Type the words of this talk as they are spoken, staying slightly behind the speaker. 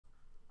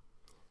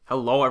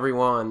Hello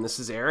everyone, this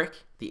is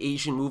Erik, the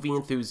Asian movie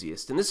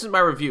enthusiast, and this is my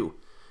review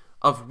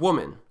of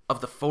Woman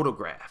of the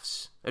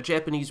Photographs, a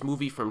Japanese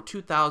movie from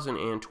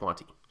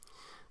 2020.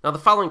 Now the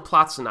following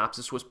plot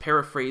synopsis was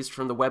paraphrased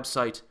from the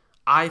website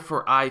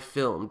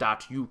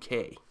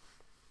eyeforeyefilm.uk.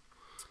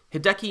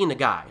 Hideki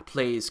Nagai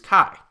plays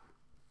Kai,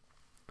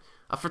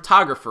 a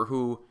photographer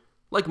who,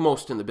 like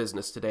most in the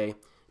business today,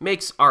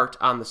 makes art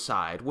on the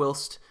side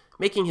whilst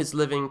making his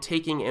living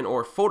taking and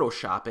or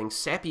photoshopping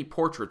sappy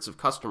portraits of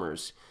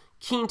customers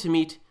keen to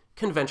meet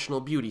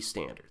conventional beauty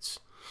standards.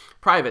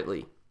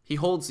 Privately, he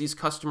holds these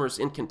customers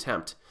in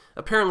contempt,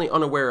 apparently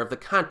unaware of the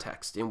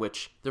context in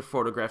which their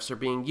photographs are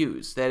being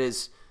used, that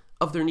is,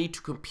 of their need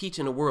to compete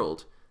in a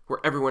world where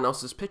everyone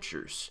else's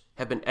pictures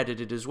have been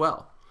edited as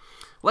well.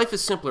 Life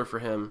is simpler for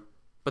him,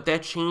 but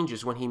that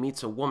changes when he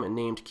meets a woman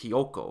named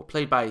Kyoko,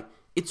 played by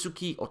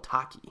Itsuki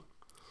Otaki.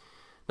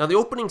 Now, the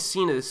opening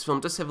scene of this film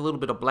does have a little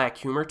bit of black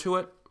humor to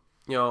it.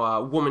 You know,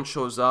 a woman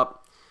shows up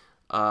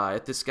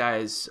at this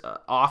guy's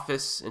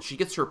office, and she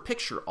gets her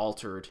picture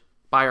altered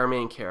by our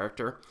main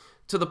character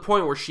to the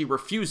point where she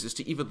refuses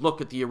to even look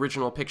at the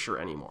original picture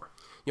anymore.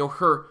 You know,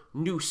 her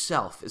new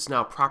self is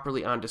now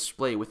properly on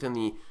display within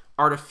the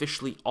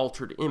artificially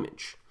altered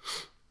image.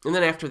 And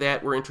then after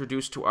that, we're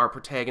introduced to our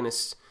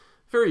protagonist's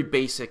very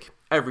basic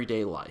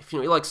everyday life. You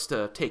know, he likes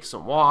to take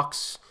some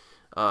walks,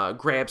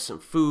 grab some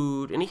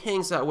food, and he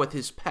hangs out with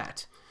his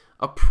pet,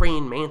 a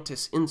praying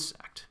mantis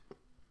insect.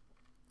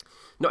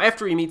 Now,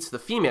 after he meets the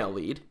female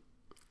lead,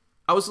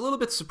 I was a little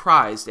bit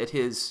surprised at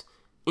his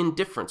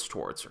indifference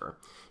towards her.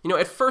 You know,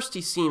 at first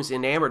he seems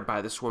enamored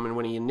by this woman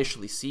when he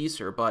initially sees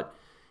her, but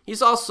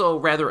he's also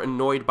rather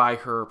annoyed by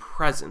her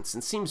presence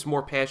and seems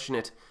more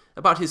passionate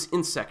about his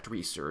insect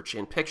research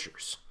and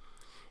pictures.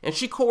 And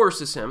she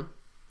coerces him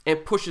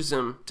and pushes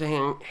him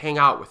to hang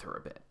out with her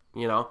a bit,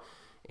 you know,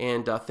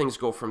 and things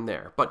go from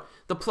there. But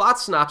the plot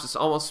synopsis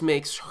almost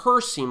makes her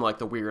seem like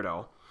the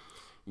weirdo.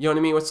 You know what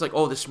I mean? It's like,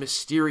 oh, this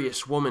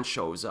mysterious woman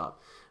shows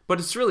up. But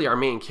it's really our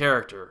main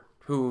character,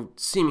 who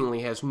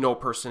seemingly has no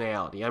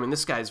personality. I mean,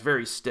 this guy's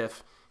very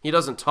stiff. He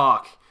doesn't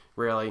talk,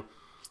 really.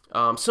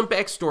 Some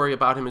backstory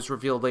about him is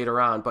revealed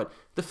later on, but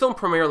the film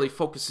primarily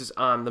focuses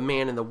on the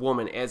man and the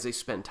woman as they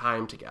spend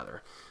time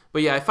together.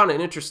 But yeah, I found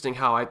it interesting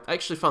how I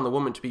actually found the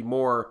woman to be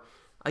more,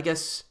 I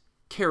guess,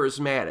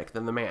 charismatic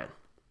than the man.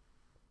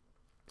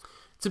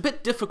 It's a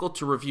bit difficult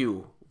to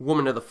review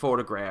Woman of the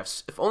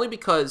Photographs, if only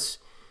because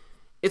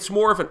it's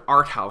more of an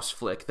art house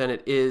flick than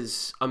it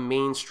is a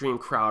mainstream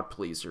crowd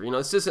pleaser. You know,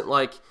 this isn't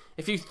like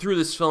if you threw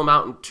this film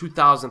out in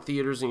 2,000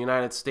 theaters in the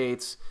United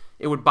States,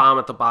 it would bomb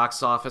at the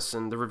box office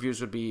and the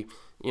reviews would be,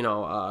 you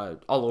know,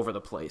 all over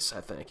the place, I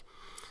think.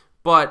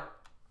 But,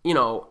 you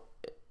know,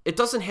 it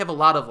doesn't have a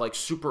lot of like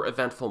super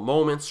eventful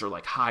moments or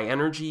like high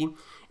energy,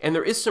 and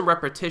there is some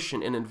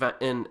repetition in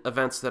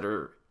events that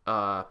are,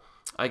 I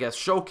guess,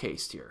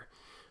 showcased here.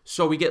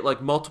 So we get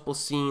like multiple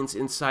scenes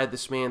inside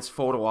this man's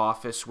photo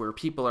office where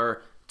people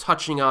are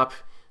touching up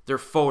their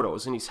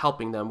photos and he's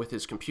helping them with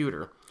his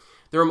computer.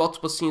 There are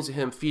multiple scenes of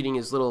him feeding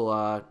his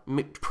little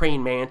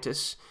praying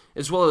mantis,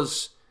 as well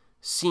as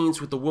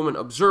scenes with the woman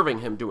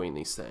observing him doing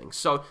these things.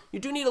 So you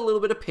do need a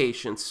little bit of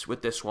patience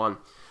with this one.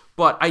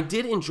 But I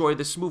did enjoy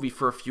this movie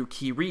for a few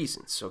key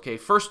reasons. Okay,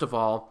 first of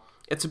all,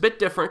 it's a bit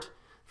different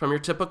from your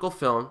typical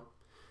film.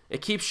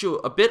 It keeps you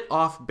a bit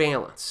off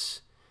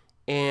balance.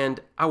 And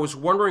I was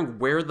wondering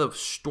where the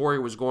story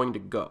was going to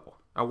go.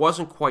 I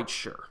wasn't quite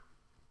sure.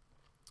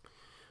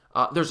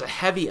 There's a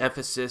heavy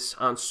emphasis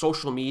on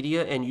social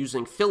media and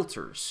using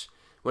filters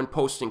when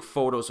posting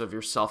photos of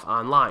yourself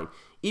online,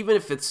 even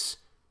if it's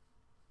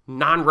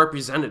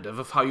non-representative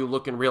of how you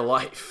look in real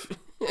life.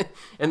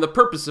 And the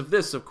purpose of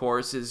this, of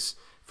course, is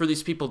for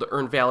these people to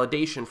earn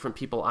validation from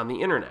people on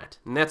the internet.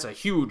 And that's a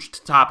huge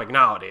topic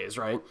nowadays,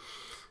 right?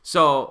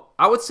 So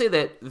I would say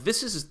that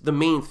this is the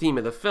main theme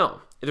of the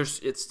film.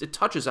 It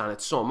touches on it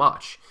so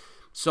much.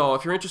 So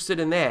if you're interested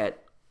in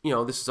that, you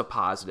know, this is a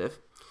positive.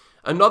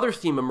 Another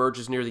theme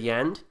emerges near the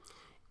end,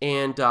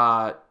 and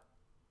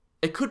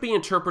it could be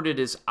interpreted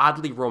as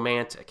oddly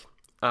romantic,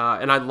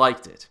 and I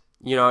liked it.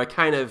 You know,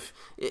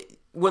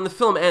 when the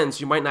film ends,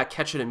 you might not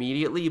catch it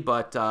immediately,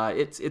 but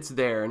it's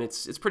there, and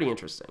it's pretty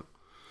interesting.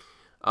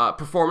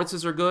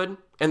 Performances are good,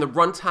 and the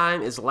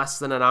runtime is less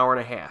than an hour and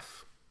a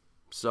half.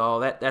 So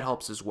that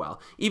helps as well.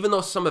 Even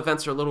though some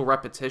events are a little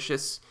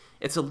repetitious,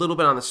 it's a little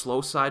bit on the slow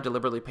side,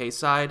 deliberately paced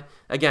side.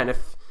 Again,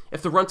 if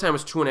the runtime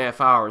was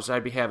 2.5 hours,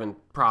 I'd be having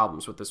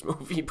problems with this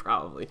movie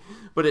probably.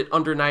 But at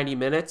under 90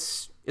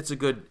 minutes, it's a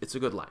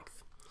good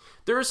length.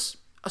 There's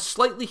a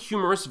slightly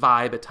humorous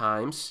vibe at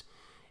times.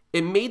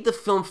 It made the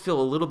film feel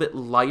a little bit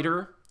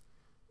lighter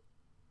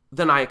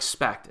than I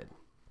expected.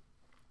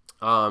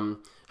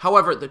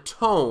 However, the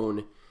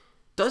tone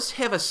does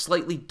have a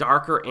slightly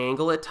darker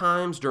angle at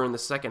times during the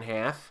second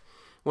half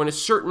when a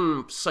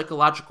certain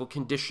psychological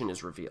condition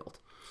is revealed.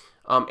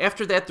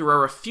 After that, there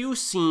are a few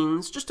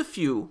scenes, just a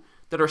few,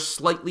 that are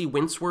slightly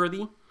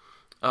wince-worthy,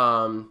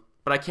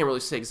 but I can't really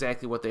say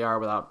exactly what they are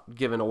without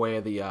giving away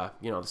the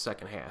the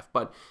second half.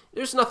 But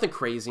there's nothing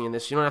crazy in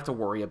this. You don't have to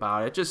worry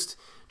about it. Just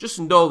just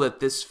know that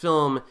this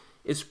film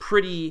is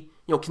pretty,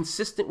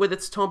 consistent with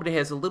its tone, but it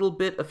has a little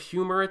bit of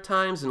humor at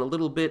times and a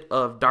little bit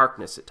of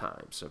darkness at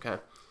times, okay?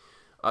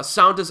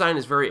 Sound design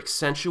is very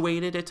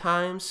accentuated at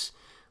times.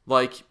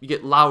 Like, you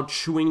get loud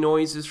chewing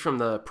noises from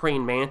the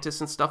praying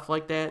mantis and stuff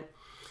like that.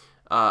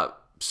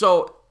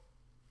 So,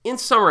 in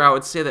summary, I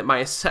would say that my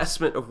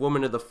assessment of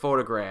Woman of the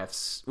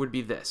Photographs would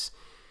be this.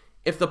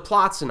 If the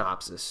plot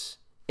synopsis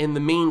and the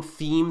main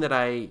theme that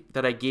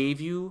I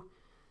gave you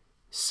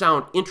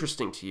sound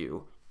interesting to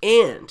you,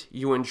 and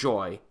you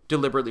enjoy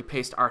deliberately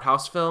paced art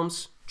house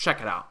films, check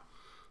it out.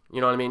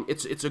 You know what I mean?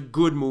 It's a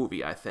good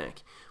movie, I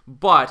think.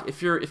 But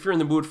if you're in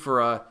the mood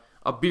for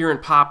a beer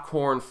and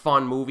popcorn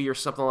fun movie or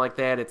something like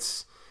that,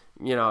 it's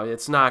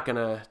not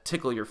gonna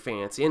tickle your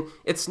fancy, and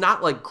it's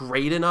not like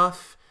great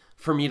enough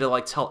for me to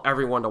like tell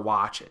everyone to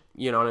watch it.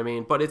 You know what I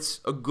mean? But it's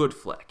a good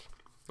flick.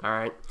 All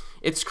right.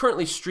 It's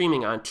currently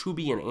streaming on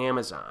Tubi and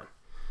Amazon.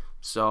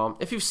 So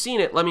if you've seen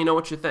it, let me know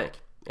what you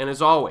think. And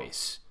as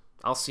always,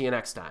 I'll see you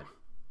next time.